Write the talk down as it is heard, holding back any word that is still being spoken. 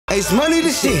It's money to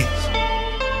shit.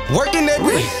 Working that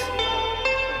bitch.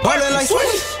 Ballin' like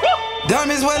Swish.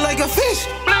 Diamonds wet like a fish.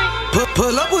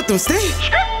 Pull up with them sticks.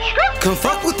 Come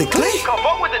fuck with the clique.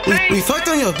 We fucked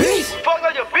on your bitch.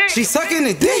 She sucking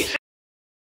the dick.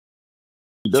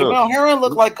 Jamel Herring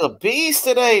looked like a beast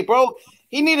today, bro.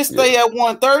 He need to stay at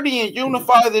 130 and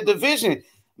unify the division.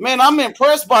 Man, I'm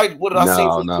impressed by what I see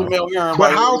from Jamel Herring.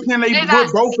 But how can they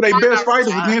put both of their best fighters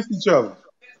against each other?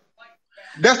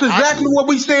 That's exactly what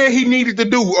we said he needed to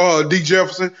do, D.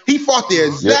 Jefferson. He fought the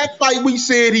exact fight we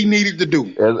said he needed to do.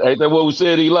 Ain't that what we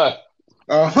said, Eli?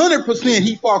 100%.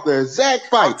 He fought the exact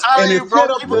fight. I'm telling you,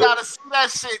 bro, people gotta see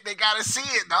that shit. They gotta see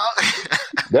it,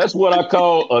 dog. That's what I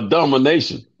call a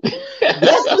domination.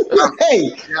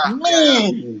 Hey,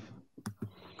 man.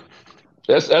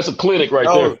 That's a clinic right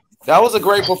there. That was a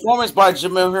great performance by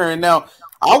Jamel Herring. Now,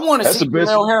 I want to see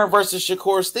Jamel Herring versus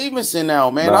Shakur Stevenson now,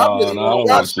 man. I really want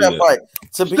to watch that fight.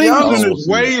 To be honest,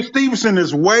 Stevenson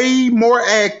is way more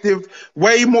active,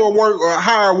 way more work,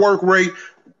 higher work rate,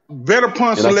 better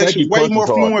punch selection, way more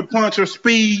fluent puncher,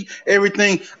 speed,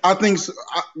 everything. I think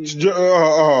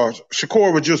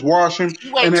Shakur would just wash him,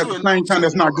 and at the same time,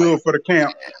 that's not good for the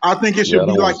camp. I think it should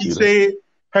be like he said.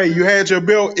 Hey, you had your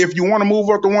belt. If you want to move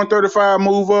up to 135,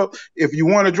 move up. If you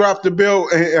want to drop the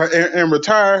belt and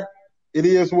retire, it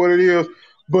is what it is.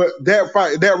 But that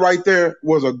fight, that right there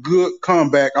was a good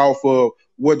comeback off of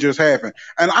what just happened.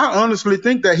 And I honestly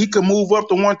think that he could move up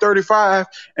to 135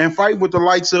 and fight with the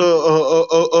likes of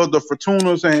the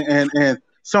Fortunas and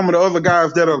some of the other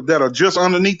guys that are just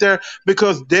underneath there,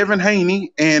 because Devin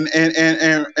Haney and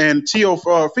Tio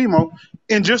Fimo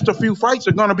in just a few fights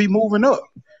are going to be moving up.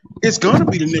 It's going to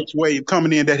be the next wave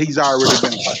coming in that he's already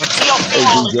been. But Tio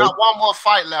Fimo only got one more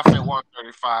fight left at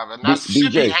 135, and that's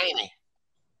DJ Haney.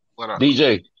 What up?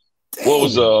 DJ, what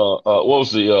was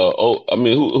the I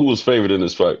mean, who was favored in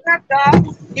this fight?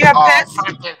 Yeah,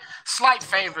 slight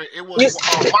favorite. It was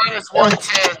minus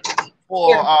 110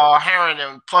 for Herring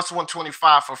and plus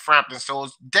 125 for Frampton, so it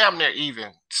was damn near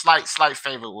even. Slight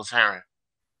favorite was Herring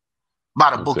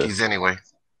by the bookies anyway.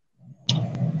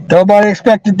 Nobody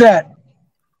expected that.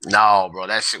 No, bro,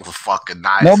 that shit was fucking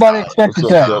nice. Nobody expected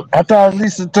that. I thought at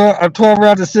least a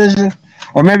 12-round decision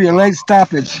or maybe a late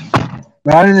stoppage.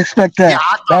 But I didn't expect that.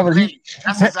 Yeah,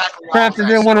 that's exactly what Frampton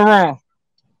didn't win a round.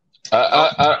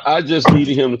 I just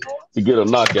needed him to get a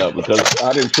knockout because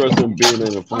I didn't trust him being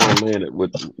in a foreign land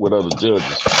with other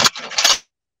judges.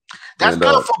 That's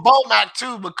good for Bomac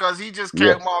too, because he just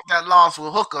came off that loss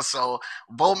with Hooker. So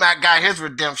Bomac got his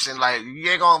redemption. Like, you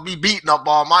ain't gonna be beating up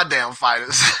all my damn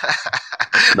fighters.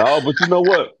 No, but you know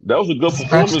what? That was a good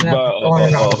performance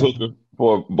by Hooker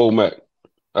for Bomac.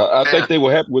 I think they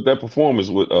were happy with that performance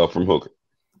from Hooker.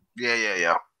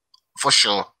 Yeah. For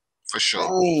sure.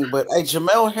 Dang, but hey,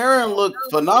 Jamel Herring looked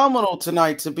phenomenal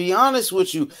tonight, to be honest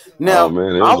with you. Now,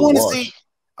 I want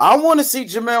to see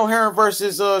Jamel Herring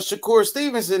versus Shakur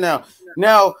Stevenson now.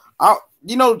 Now,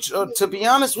 to be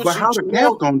honest with you, how the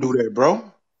camp gonna do that, bro?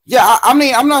 Yeah, I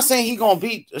mean, I'm not saying he's gonna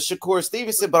beat Shakur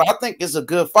Stevenson, but I think it's a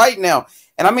good fight now.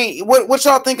 And I mean, what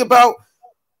y'all think about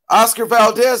Oscar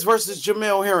Valdez versus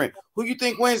Jamel Herring? Who you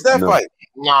think wins that fight?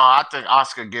 No, I think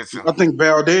Oscar gets him. I think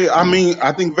Valdez.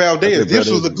 I think Valdez. This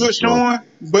was a good showing,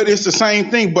 but it's the same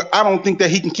thing. But I don't think that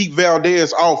he can keep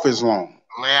Valdez off as long.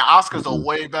 Man, Oscar's a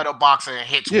way better boxer and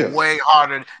hits way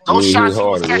harder. Those shots he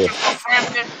was catching from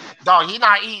Frampton, dog, he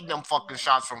not eating them fucking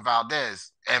shots from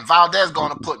Valdez. And Valdez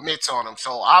going to put mitts on him.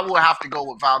 So I would have to go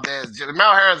with Valdez.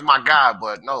 Jamel Herring's my guy,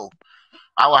 but no,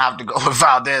 I would have to go with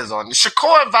Valdez on it.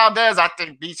 Shakur and Valdez, I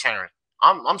think, beats Herring.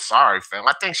 I'm sorry, fam.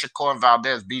 I think Shakur and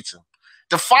Valdez beats him.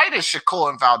 The fight is Shakur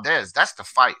and Valdez. That's the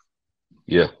fight.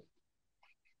 Yeah.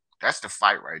 That's the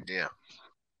fight right there.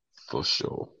 For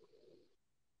sure.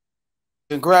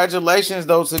 Congratulations,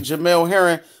 though, to Jamel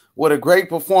Herring with a great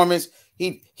performance.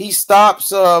 He stops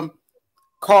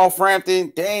Carl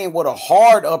Frampton. Dang, what a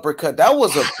hard uppercut. That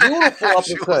was a beautiful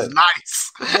uppercut. Was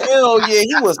nice. Hell yeah,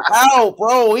 he was out,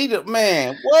 bro.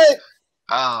 Man, what?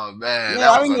 Oh, man.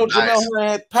 Yeah, I didn't know Jamel Herring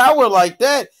had power like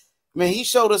that. Man, he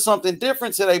showed us something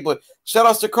different today, but shout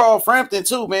outs to Carl Frampton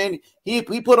too, man. He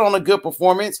put on a good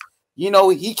performance. You know,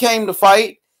 he came to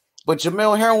fight, but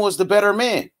Jamel Herring was the better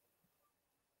man.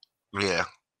 Yeah.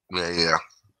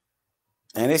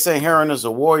 And they say Herring is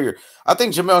a warrior. I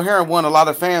think Jamel Herring won a lot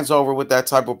of fans over with that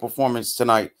type of performance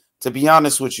tonight, to be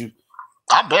honest with you.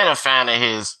 I've been a fan of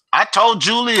his. I told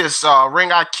Julius, Ring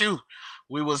IQ,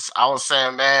 I was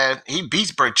saying, man, he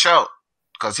beats Burchell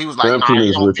because he was like, nah,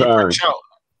 he don't beat Burchell.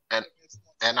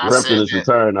 And I said is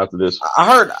retiring after this.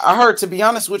 I heard, to be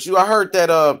honest with you, I heard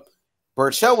that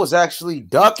Burchell was actually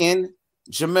ducking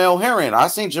Jamel Herring. I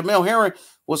seen Jamel Herring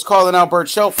was calling out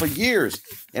Burchell for years,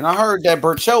 and I heard that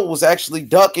Burchell was actually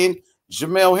ducking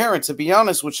Jamel Herring. To be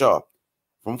honest with y'all,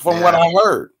 from what I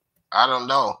heard, I don't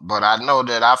know, but I know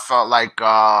that I felt like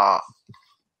that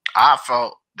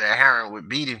Herring would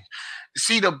beat him.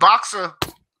 See, the boxer,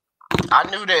 I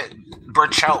knew that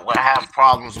Burchell would have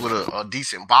problems with a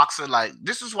decent boxer. Like,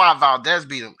 this is why Valdez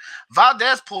beat him.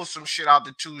 Valdez pulled some shit out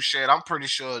the tool shed. I'm pretty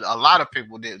sure a lot of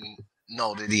people didn't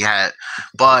know that he had,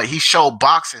 but he showed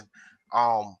boxing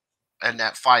in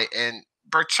that fight. And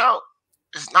Burchell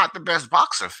is not the best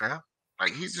boxer, fam.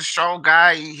 Like, he's a strong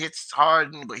guy. He hits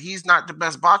hard, but he's not the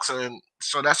best boxer. And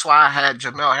so that's why I had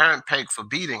Jamel Herring pegged for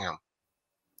beating him.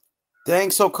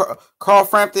 Dang, so Carl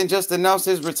Frampton just announced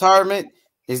his retirement.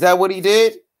 Is that what he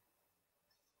did?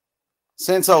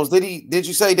 Sensos, did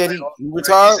you say that he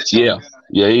retired?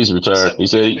 Yeah, he's retired. He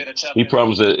said he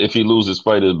promised that if he loses his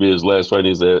fight, it'll be his last fight.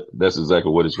 He said that's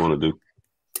exactly what he's going to do.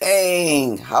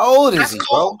 Dang, how old is he,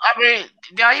 cool. Bro? I mean,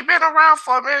 yeah, he been around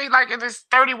for maybe like in his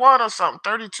 31 or something,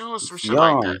 32 or some shit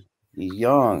like that.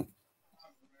 Young.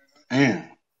 Damn.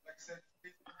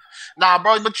 Nah,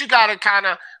 bro, but you gotta kind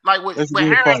of like with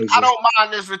Herring. I don't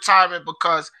mind this retirement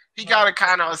because he gotta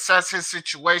kind of assess his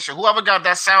situation. Whoever got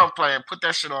that sound playing, put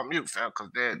that shit on mute, fam,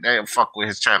 because they fuck with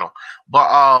his channel.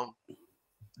 But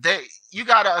you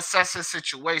gotta assess his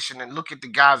situation and look at the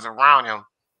guys around him.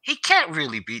 He can't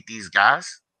really beat these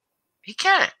guys. He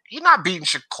can't. He's not beating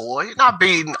Shakur. He's not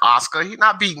beating Oscar. He's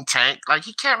not beating Tank. Like,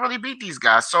 he can't really beat these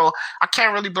guys. So I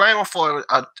can't really blame him for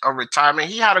a retirement.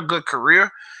 He had a good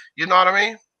career. You know what I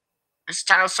mean?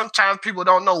 Sometimes people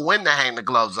don't know when to hang the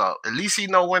gloves up. At least he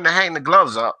know when to hang the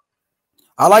gloves up.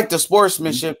 I like the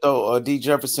sportsmanship, though, D.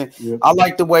 Jefferson. Yeah. I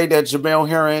like the way that Jamel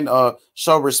Herring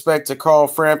showed respect to Carl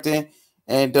Frampton.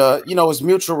 And, it's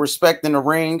mutual respect in the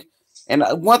ring. And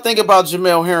one thing about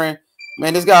Jamel Herring,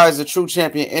 man, this guy is a true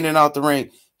champion in and out the ring.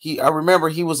 I remember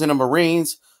he was in the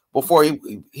Marines before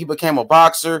he became a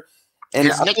boxer. And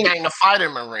his nickname, the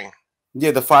Fighting Marine.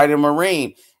 Yeah, the Fighting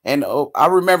Marine. And I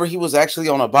remember he was actually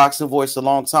on a Boxing Voice a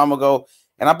long time ago.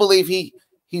 And I believe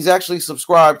he's actually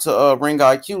subscribed to Ring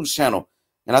IQ's channel.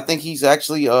 And I think he's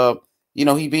actually,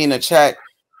 he be in the chat.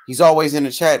 He's always in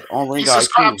the chat on Ring IQ. He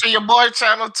subscribed to your boy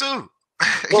channel, too.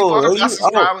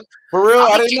 For real?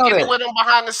 I didn't know that. With him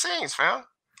behind the scenes, fam.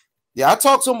 Yeah, I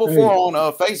talked to him before on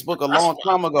Facebook a long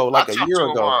time ago, like a year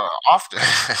ago. Often,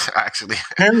 actually.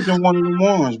 Harry's one of the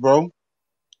ones, bro.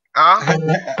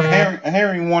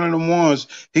 Harry, one of the ones.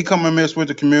 He come and mess with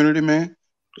the community, man.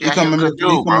 He come and mess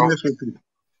with people.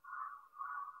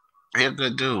 He a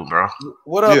good dude, bro.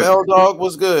 What up, L Dog?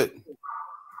 What's good?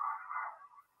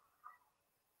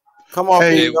 Come on,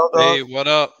 L Dog. Hey, what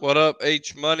up? What up,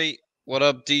 H Money? What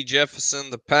up, D Jefferson?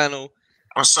 The panel.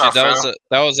 What's up, that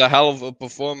was a hell of a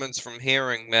performance from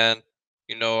Herring, man.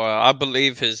 I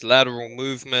believe his lateral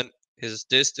movement, his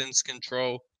distance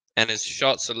control, and his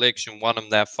shot selection won him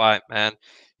that fight, man.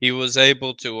 He was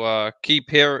able to keep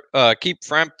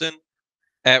Frampton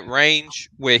at range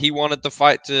where he wanted the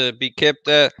fight to be kept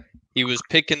at. He was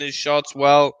picking his shots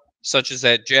well, such as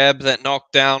that jab that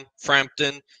knocked down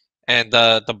Frampton and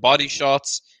the body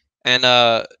shots.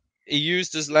 And he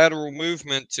used his lateral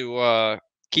movement to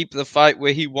keep the fight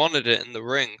where he wanted it in the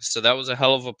ring. So that was a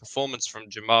hell of a performance from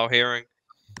Jamel Herring.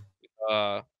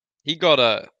 He got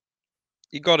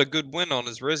a good win on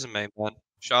his resume, man.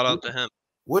 Shout out to him.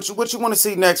 What you want to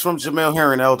see next from Jamel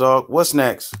Herring, L Dog? What's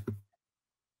next?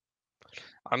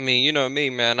 I mean, you know me,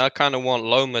 man. I kind of want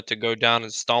Loma to go down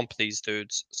and stomp these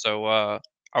dudes. So I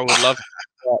would love to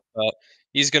do that, but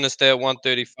he's gonna stay at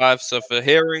 135. So for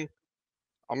Herring,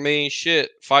 I mean,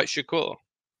 shit, fight Shakur.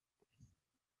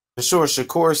 Sure,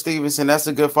 Shakur Stevenson, that's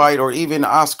a good fight, or even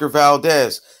Oscar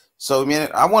Valdez. So, man,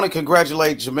 I want to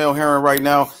congratulate Jamel Herring right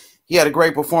now. He had a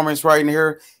great performance right in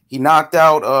here. He knocked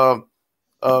out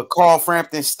Carl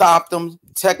Frampton, stopped him,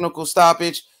 technical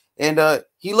stoppage, and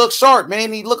he looked sharp,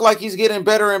 man. He looked like he's getting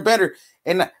better and better.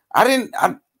 And I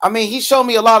mean, he showed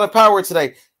me a lot of power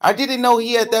today. I didn't know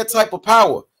he had that type of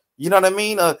power. You know what I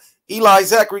mean? Eli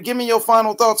Zachary, give me your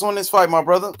final thoughts on this fight, my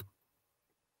brother.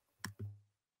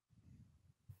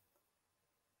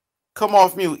 Come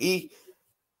off mute, E.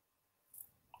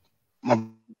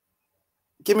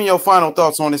 Give me your final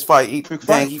thoughts on this fight, E.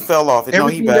 Dang, he fell off. No,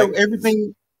 he back.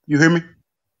 Everything. You hear me?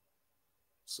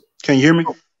 Can you hear me?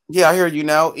 Yeah, I hear you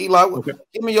now. Eli, okay.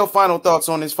 Give me your final thoughts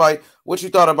on this fight. What you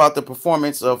thought about the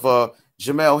performance of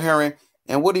Jamel Herring,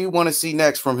 and what do you want to see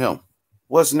next from him?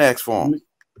 What's next for him?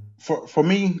 For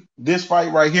me, this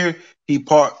fight right here, he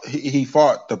fought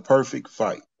the perfect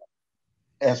fight.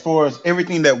 As far as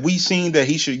everything that we seen that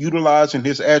he should utilize in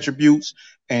his attributes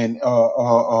and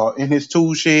in his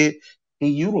tool shed, he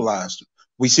utilized it.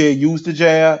 We said use the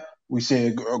jab. We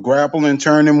said grapple and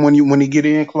turn him when he get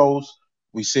in close.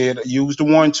 We said use the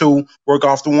 1-2, work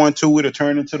off the 1-2, it'll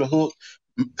turn into the hook,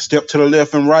 step to the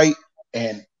left and right,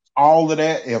 and all of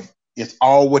that. If it's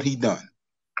all what he done.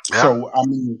 Yeah. So I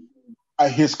mean,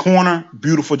 his corner,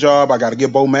 beautiful job. I got to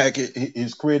give Bo Mack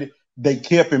his credit. They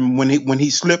kept him when he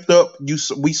slipped up.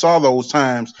 We saw those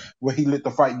times where he let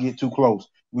the fight get too close.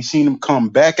 We seen him come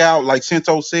back out, like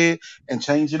Sento said, and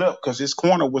change it up because his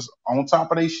corner was on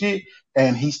top of their shit,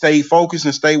 and he stayed focused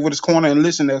and stayed with his corner and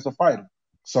listened as a fighter.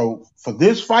 So for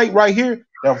this fight right here,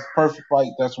 that was a perfect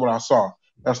fight. That's what I saw.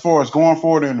 As far as going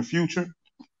forward in the future,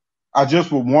 I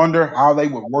just would wonder how they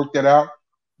would work that out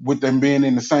with them being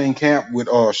in the same camp with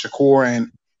Shakur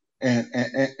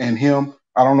and him.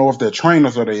 I don't know if their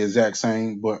trainers are the exact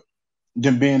same, but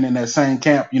them being in that same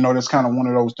camp, you know, that's kind of one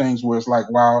of those things where it's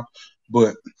like, wow,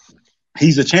 but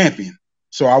he's a champion.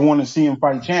 So I want to see him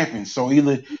fight champions. So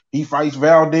either he fights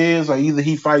Valdez or either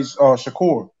he fights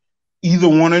Shakur. Either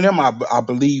one of them, I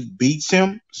believe, beats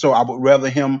him. So I would rather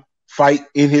him fight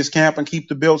in his camp and keep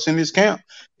the belts in his camp.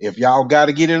 If y'all got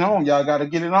to get it on, y'all got to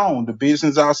get it on. The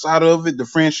business outside of it, the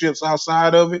friendships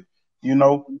outside of it, you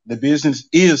know, the business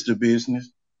is the business.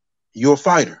 You're a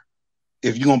fighter.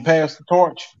 If you're gonna pass the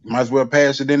torch, you might as well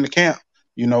pass it in the camp,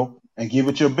 you know, and give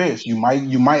it your best. You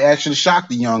might actually shock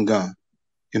the young gun,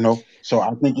 you know. So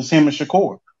I think it's him and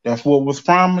Shakur. That's what was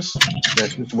promised.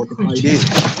 That's just what the fight is.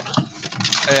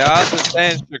 Hey, I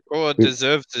understand Shakur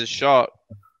deserves his shot,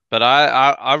 but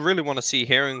I really want to see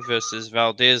Herring versus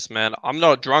Valdez, man. I'm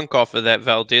not drunk off of that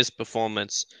Valdez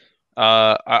performance.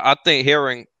 I think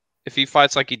Herring, if he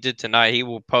fights like he did tonight, he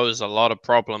will pose a lot of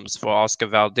problems for Oscar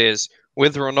Valdez.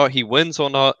 Whether or not he wins or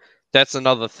not, that's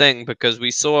another thing, because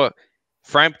we saw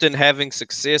Frampton having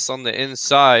success on the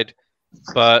inside,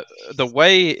 but the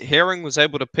way Herring was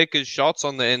able to pick his shots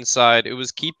on the inside, it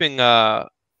was keeping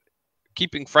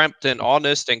Frampton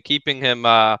honest and keeping him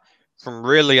from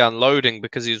really unloading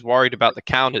because he was worried about the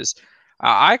counters.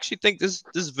 I actually think this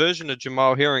version of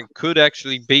Jamel Herring could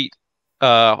actually beat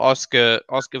Oscar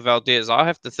Valdez. I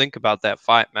have to think about that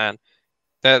fight, man.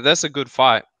 That's a good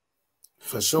fight.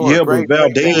 For sure. Yeah, but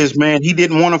Valdez, man, he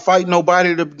didn't want to fight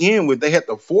nobody to begin with. They had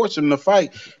to force him to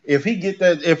fight. If he get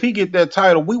that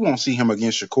title, we won't see him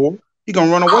against Shakur. He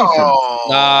gonna run away from him.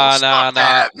 Nah.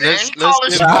 Man, he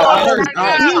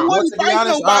wouldn't fight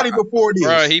nobody before this.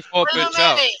 Bro, he fought Bitch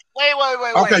out. Wait.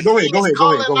 Okay, go ahead. He's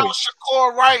calling out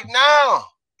Shakur right now.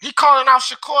 He calling out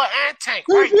Shakur and Tank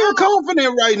right now. He's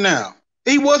confident right now.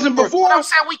 He wasn't before. But I'm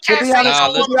saying we can't say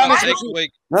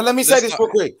Now, let me say this real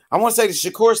quick. I want to say that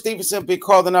Shakur Stevenson been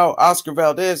calling out Oscar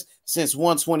Valdez since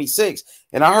 126,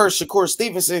 and I heard Shakur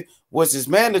Stevenson was his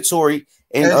mandatory.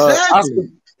 And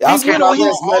exactly. Oscar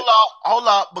Valdez. Hold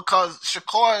up, because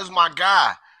Shakur is my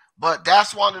guy. But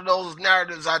that's one of those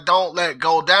narratives I don't let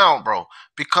go down, bro.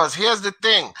 Because here's the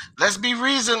thing. Let's be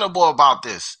reasonable about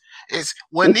this. It's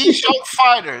when these young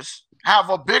fighters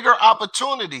have a bigger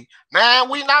opportunity, man,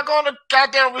 we not going to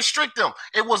goddamn restrict them.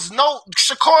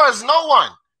 Shakur is no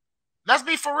one. Let's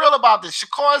be for real about this.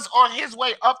 Shakur is on his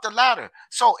way up the ladder.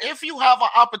 So if you have an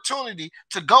opportunity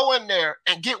to go in there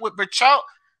and get with Burchell,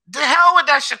 the hell with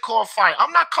that Shakur fight.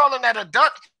 I'm not calling that a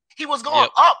duck. He was going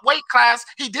up weight class.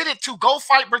 He did it to go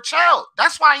fight Burchell.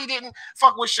 That's why he didn't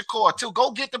fuck with Shakur, to go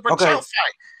get the Burchell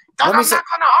fight. I'm not going to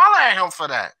holler at him for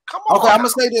that. Come on. Okay, I'm going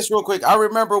to say this real quick. I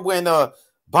remember when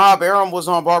Bob Arum was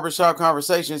on Barbershop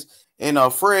Conversations, and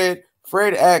Fred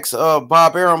asked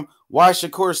Bob Arum why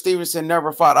Shakur Stevenson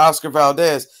never fought Oscar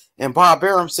Valdez, and Bob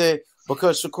Arum said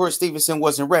because Shakur Stevenson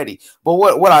wasn't ready. But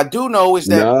what I do know is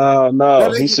that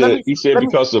no, he said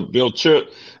because of Bill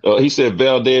Chip. He said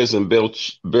Valdez and Bill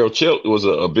Chip was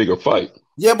a bigger fight.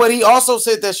 Yeah, but he also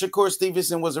said that Shakur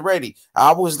Stevenson wasn't ready.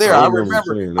 I was there. I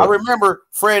remember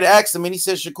Fred asked him, and he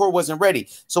said Shakur wasn't ready.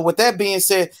 So with that being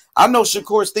said, I know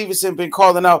Shakur Stevenson been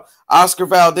calling out Oscar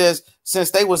Valdez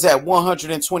since they was at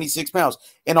 126 pounds.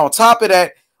 And on top of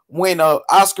that, when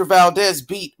Oscar Valdez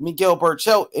beat Miguel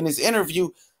Burchell in his interview,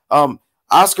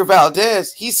 Oscar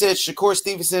Valdez, he said Shakur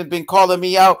Stevenson been calling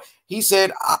me out. He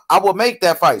said I will make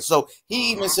that fight. So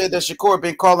he even said that Shakur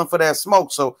been calling for that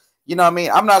smoke. So you know what I mean?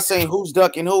 I'm not saying who's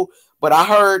ducking who, but I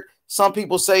heard some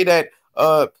people say that,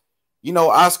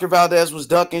 Oscar Valdez was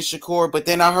ducking Shakur, but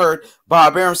then I heard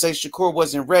Bob Arum say Shakur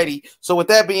wasn't ready. So with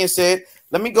that being said,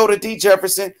 let me go to D.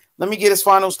 Jefferson. Let me get his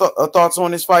final thoughts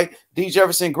on this fight. D.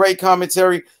 Jefferson, great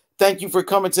commentary. Thank you for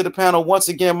coming to the panel once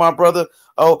again, my brother.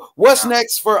 What's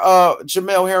next for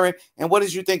Jamel Herring, and what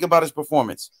did you think about his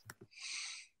performance?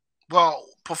 Well,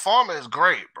 performance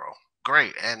great, bro.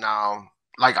 Great. And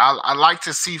like I like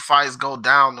to see fights go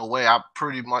down the way I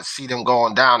pretty much see them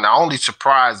going down. The only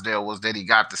surprise there was that he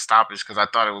got the stoppage because I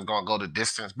thought it was going to go the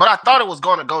distance. But I thought it was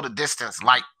going to go the distance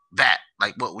like that,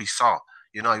 like what we saw.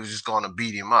 You know, he was just going to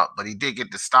beat him up, but he did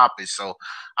get the stoppage. So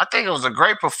I think it was a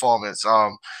great performance.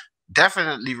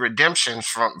 Definitely redemption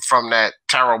from that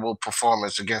terrible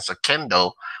performance against a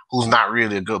Kendo, who's not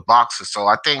really a good boxer. So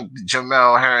I think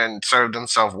Jamel Herring served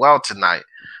himself well tonight.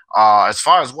 As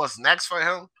far as what's next for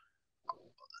him,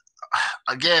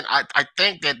 again, I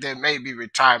think that there may be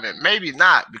retirement, maybe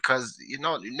not, because you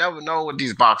never know with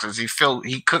these boxers.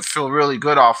 He could feel really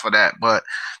good off of that, but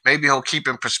maybe he'll keep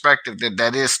in perspective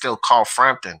that is still Carl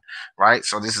Frampton, right?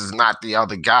 So this is not the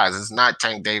other guys. It's not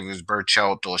Tank Davis,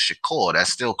 Burchelt, or Shakur.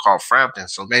 That's still Carl Frampton.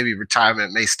 So maybe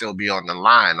retirement may still be on the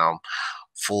line.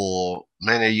 For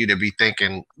many of you to be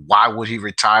thinking, why would he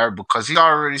retire? Because he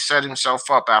already set himself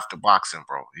up after boxing,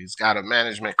 bro. He's got a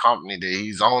management company that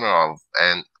he's owner of,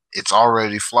 and it's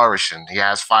already flourishing. He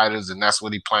has fighters, and that's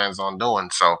what he plans on doing.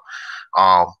 So,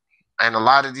 and a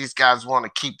lot of these guys want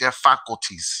to keep their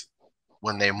faculties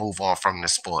when they move on from the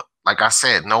sport. Like I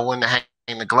said, know when to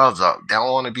hang the gloves up. They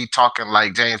don't want to be talking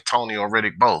like James Toney or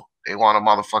Riddick Bowe. They want to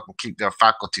motherfucking keep their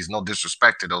faculties. No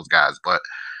disrespect to those guys, but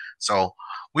so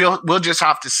we'll just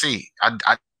have to see.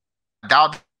 I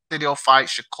doubt that he'll fight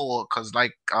Shakur because,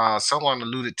 like someone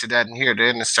alluded to that in here, they're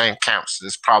in the same camps. So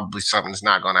there's probably something that's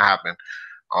not going to happen.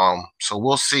 So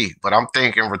we'll see. But I'm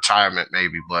thinking retirement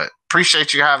maybe. But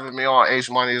appreciate you having me on.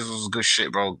 H Money, this was good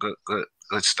shit, bro. Good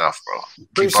stuff, bro.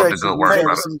 Keep up the good work,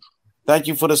 brother. Thank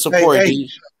you for the support. Hey,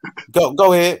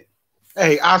 go ahead.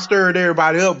 Hey, I stirred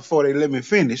everybody up before they let me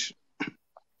finish.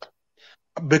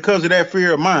 Because of that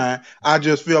fear of mine, I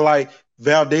just feel like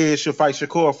Valdez should fight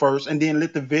Shakur first and then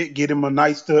let the vet get him a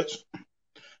nice touch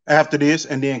after this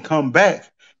and then come back.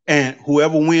 And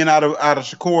whoever win out of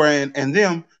Shakur and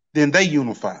them, then they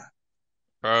unify.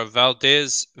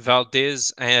 Valdez,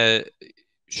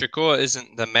 Shakur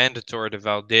isn't the mandatory to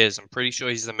Valdez. I'm pretty sure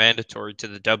he's the mandatory to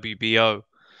the WBO.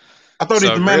 I thought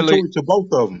he's the mandatory to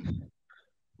both of them.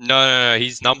 No.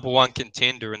 He's #1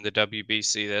 contender in the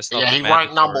WBC. That's not. Yeah, he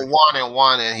ranked #1 in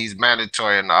one, and he's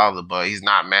mandatory in the other, but he's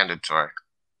not mandatory.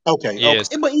 Okay, yes.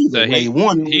 Okay. But either way,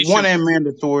 one and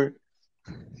mandatory.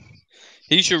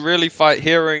 He should really fight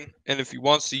Herring, and if he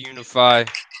wants to unify,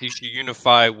 he should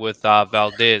unify with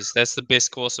Valdez. That's the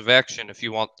best course of action if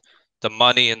you want the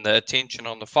money and the attention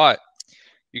on the fight.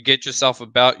 You get yourself a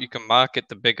bout, you can market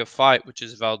the bigger fight, which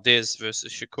is Valdez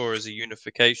versus Shakur as a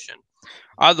unification.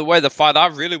 Either way, the fight I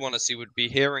really want to see would be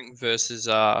Herring versus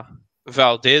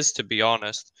Valdez, to be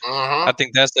honest. I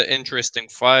think that's an interesting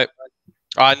fight.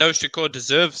 I know Shakur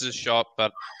deserves this shot,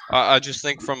 but I just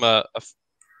think from a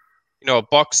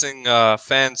boxing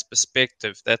fan's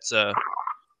perspective, that's a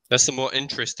more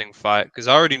interesting fight because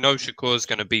I already know Shakur is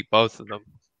going to beat both of them.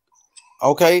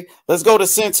 Okay, let's go to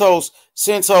Sentos.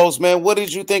 Sentos, man, what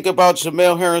did you think about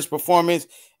Jamel Herring's performance,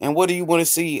 and what do you want to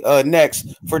see next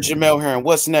for Jamel Herring?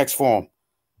 What's next for him?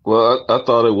 Well, I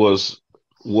thought it was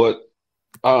what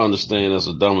I understand as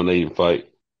a dominating fight.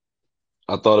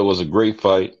 I thought it was a great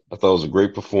fight. I thought it was a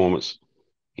great performance.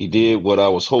 He did what I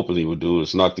was hoping he would do,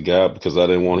 is knock the guy out because I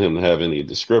didn't want him to have any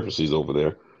discrepancies over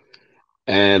there.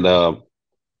 And I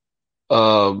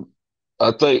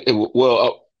think,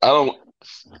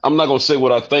 I'm not going to say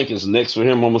what I think is next for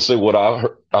him. I'm going to say what I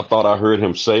thought I heard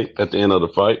him say at the end of the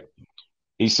fight.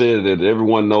 He said that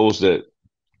everyone knows that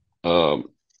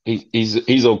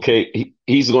he's okay.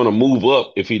 He's going to move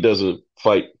up if he doesn't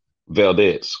fight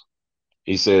Valdez.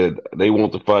 He said they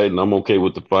want the fight, and I'm okay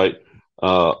with the fight.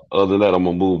 Other than that, I'm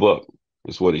going to move up.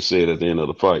 That's what he said at the end of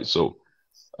the fight. So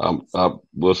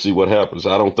we'll see what happens.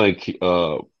 I don't think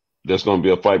there's going to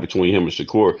be a fight between him and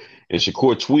Shakur. And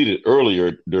Shakur tweeted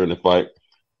earlier during the fight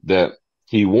that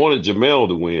he wanted Jamel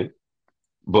to win,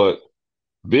 but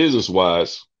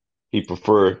business-wise, he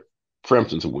preferred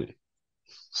Frampton to win.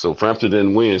 So Frampton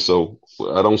didn't win. So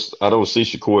I don't see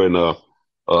Shakur and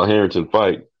Harrington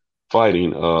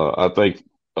fighting. I think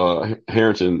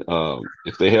Harrington,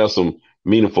 if they have some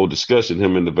meaningful discussion,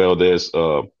 him and the Valdez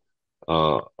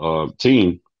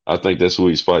team, I think that's who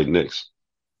he's fighting next.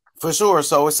 For sure.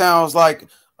 So it sounds like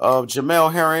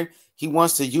Jamel Herring, he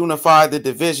wants to unify the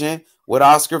division with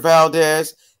Oscar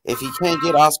Valdez. If he can't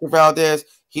get Oscar Valdez,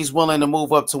 he's willing to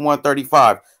move up to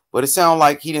 135. But it sounds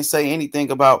like he didn't say anything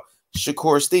about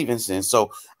Shakur Stevenson.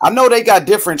 So I know they got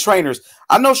different trainers.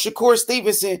 I know Shakur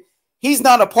Stevenson, he's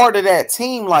not a part of that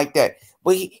team like that.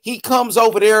 But he comes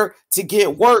over there to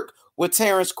get work with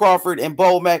Terrence Crawford and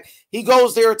Bo Mack. He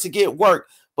goes there to get work,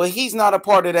 but he's not a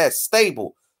part of that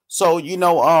stable. So,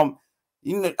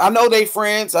 You know, I know they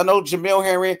friends. I know Jamel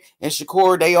Herring and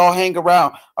Shakur, they all hang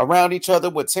around each other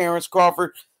with Terrence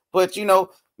Crawford. But you know,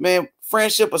 man,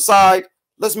 friendship aside,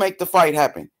 let's make the fight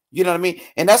happen. You know what I mean?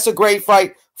 And that's a great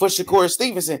fight for Shakur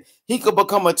Stevenson. He could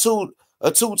become a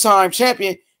two-time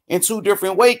champion in 2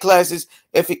 different weight classes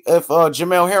if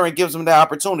Jamel Herring gives him the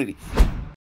opportunity.